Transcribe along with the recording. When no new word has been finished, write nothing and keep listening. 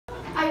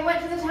I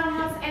went to the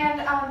townhouse and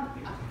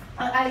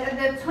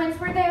the twins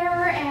were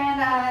there,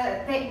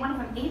 and one of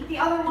them ate the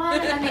other one,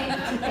 and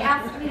then they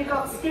asked me to go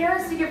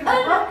upstairs to give them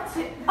a book.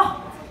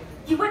 Oh,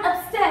 you went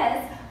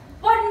upstairs?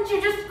 Why didn't you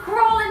just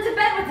crawl into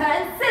bed with her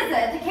and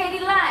scissor to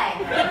Katie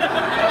Lang?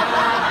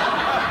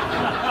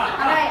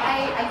 Right,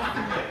 I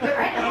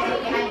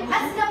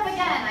messed up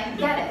again. I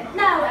get it.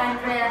 No,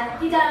 Andrea,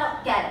 you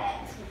don't get it.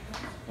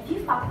 If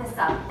you fuck this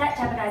up, that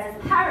jeopardizes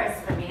Paris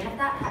for me, and if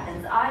that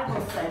happens, I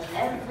will search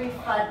every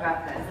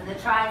Fuddruckers in the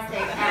tri-state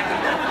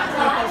area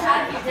until I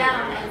track you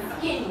down and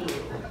skin you.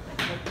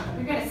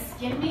 You're gonna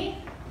skin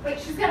me? Wait,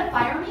 she's gonna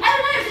fire me? Oh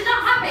no, she's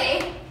not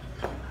happy!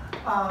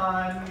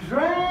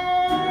 Andrea!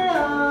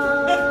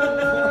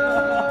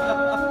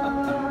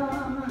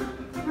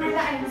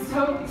 Martha, I'm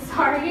so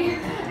sorry.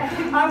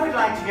 I would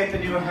like to get the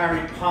new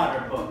Harry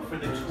Potter book for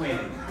the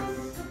twins.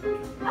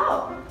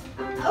 Oh,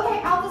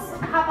 okay, I'll just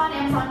hop on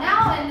Amazon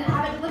now and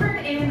have it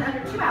delivered in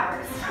under 2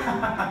 hours.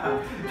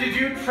 Did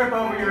you trip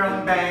over your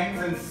own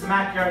bangs and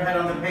smack your head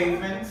on the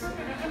pavement?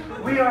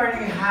 We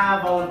already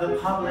have all of the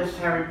published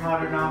Harry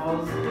Potter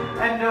novels.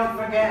 And don't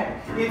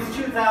forget, it's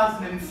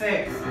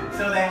 2006,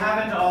 so they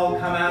haven't all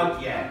come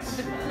out yet.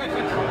 The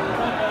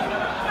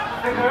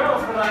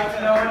girls would like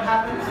to know what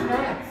happens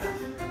next.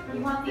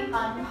 You want the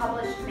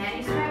unpublished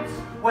manuscript?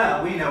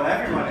 Well, we know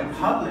everyone in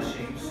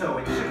publishing, so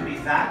it shouldn't be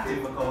that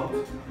difficult.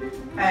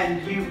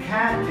 And you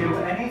can do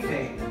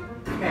anything,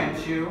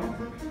 can't you?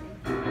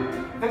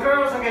 The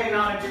girls are getting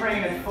on a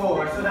train at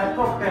 4, so that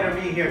book better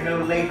be here no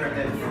later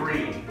than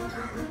 3.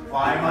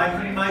 Why am I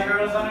putting my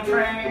girls on a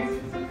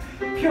train?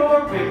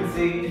 Pure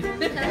whimsy.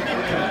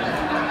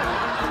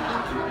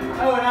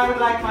 Oh, and I would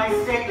like my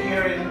steak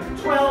here in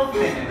 12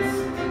 minutes.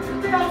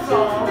 That's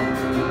all.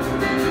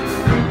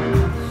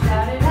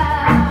 Shout it out.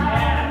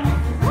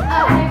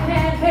 I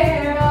can't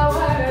hear a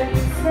word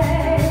you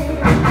say.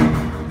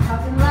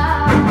 Talking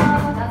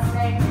loud, not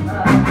saying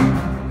love.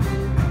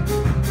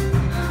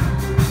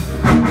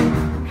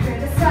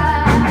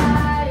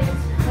 Criticize,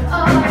 but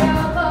all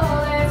your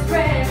bullets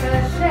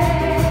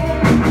ricochet.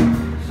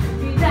 Shoot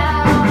me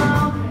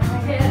down, can I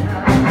get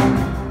up?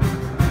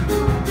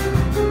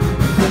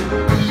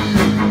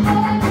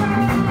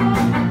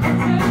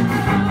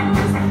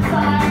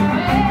 Fire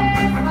away,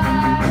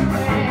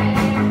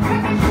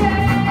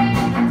 ricochet,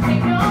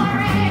 take your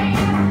aim.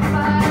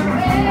 Fire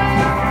away,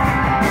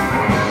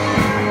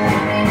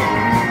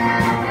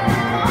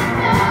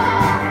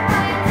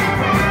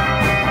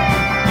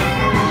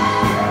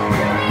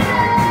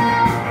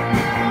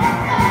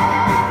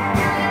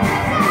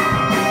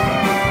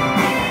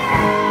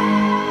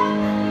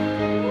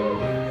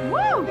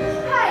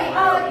 Hi,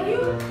 you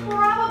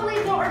probably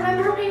don't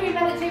remember me. We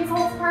met at James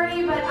Holt's party,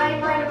 but I'm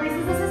Brenda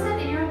Reese's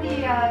assistant, and you're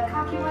the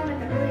cocky one with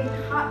the really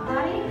hot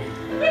body.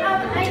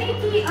 I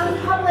need the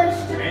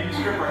unpublished.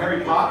 Manuscript for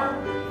Harry Potter?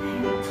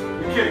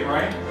 You're kidding,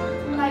 right?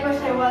 I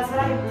wish I was, but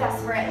I'm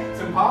desperate.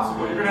 It's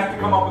impossible. You're gonna have to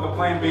come up with a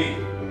plan B.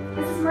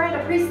 This is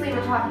Miranda Priestley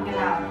we're talking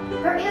about.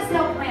 There is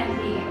no plan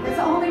B. There's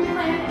only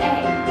plan A.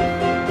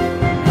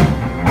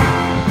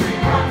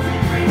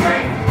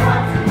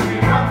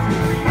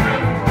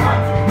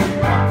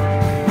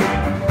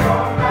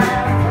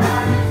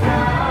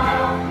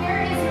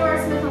 Here is your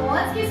Smith &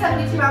 Wollensky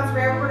 72-ounce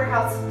rare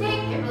porterhouse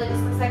steak. It really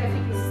just looks like a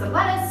few pieces of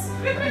lettuce.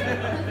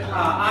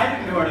 I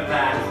didn't order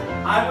that.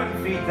 I wouldn't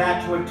feed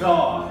that to a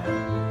dog.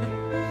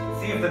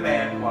 See if the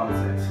band wants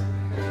it.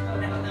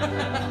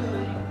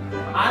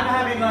 I'm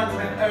having lunch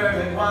with Irv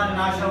at 1 and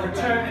I shall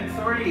return at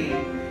 3.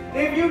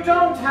 If you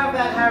don't have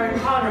that Harry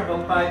Potter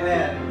book by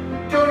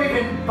then, don't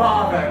even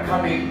bother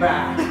coming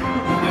back.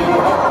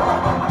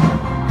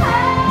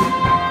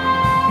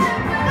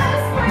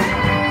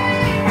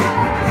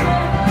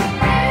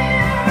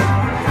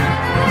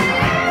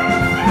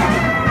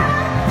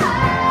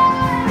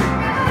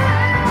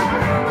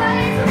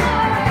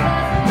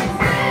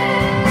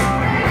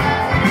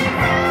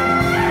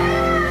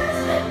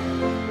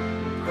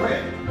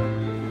 Quit.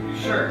 You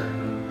sure?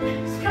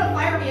 She's gonna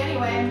fire me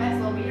anyway. I might as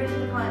well beat her to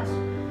the punch.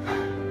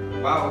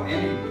 Wow,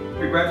 Andy,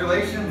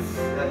 congratulations.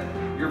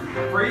 You're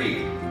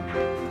free.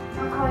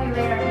 I'll call you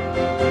later.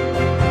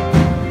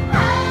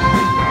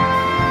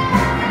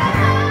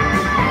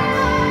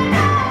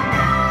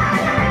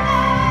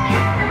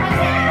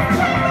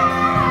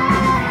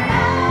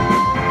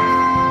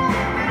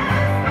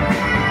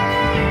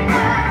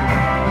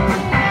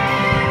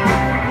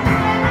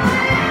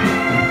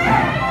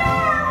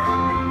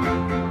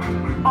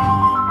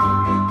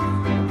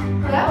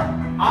 Hello?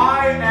 I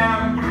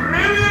am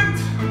brilliant!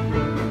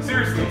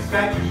 Seriously, a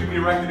statue should be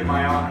erected in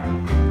my honor.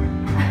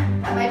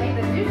 That might be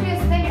the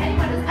douchiest thing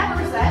anyone has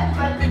ever said,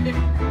 but...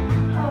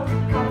 Oh,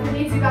 God, who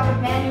needs you got the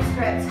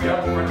manuscript?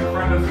 Yep,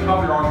 friend of the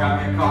cover art got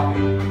me a copy.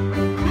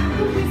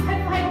 Please, I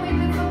finally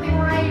did something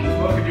right.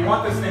 Look, if you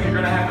want this thing, you're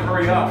gonna have to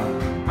hurry up.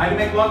 I had to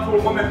make love to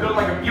a woman built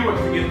like a Buick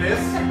to get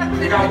this.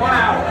 You got 1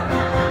 hour.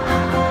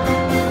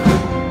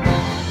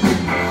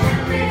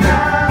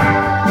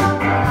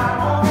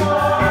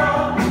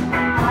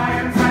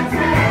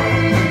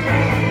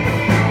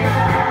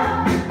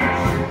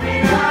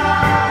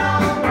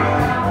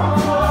 I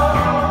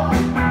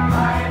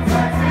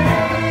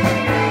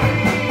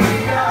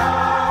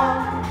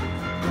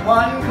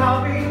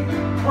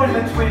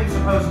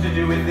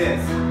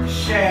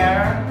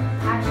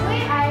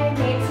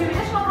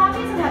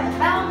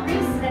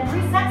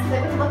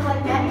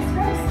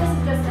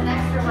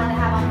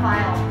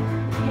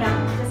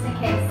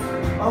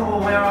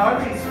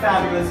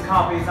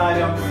copies, I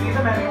don't see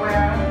them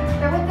anywhere.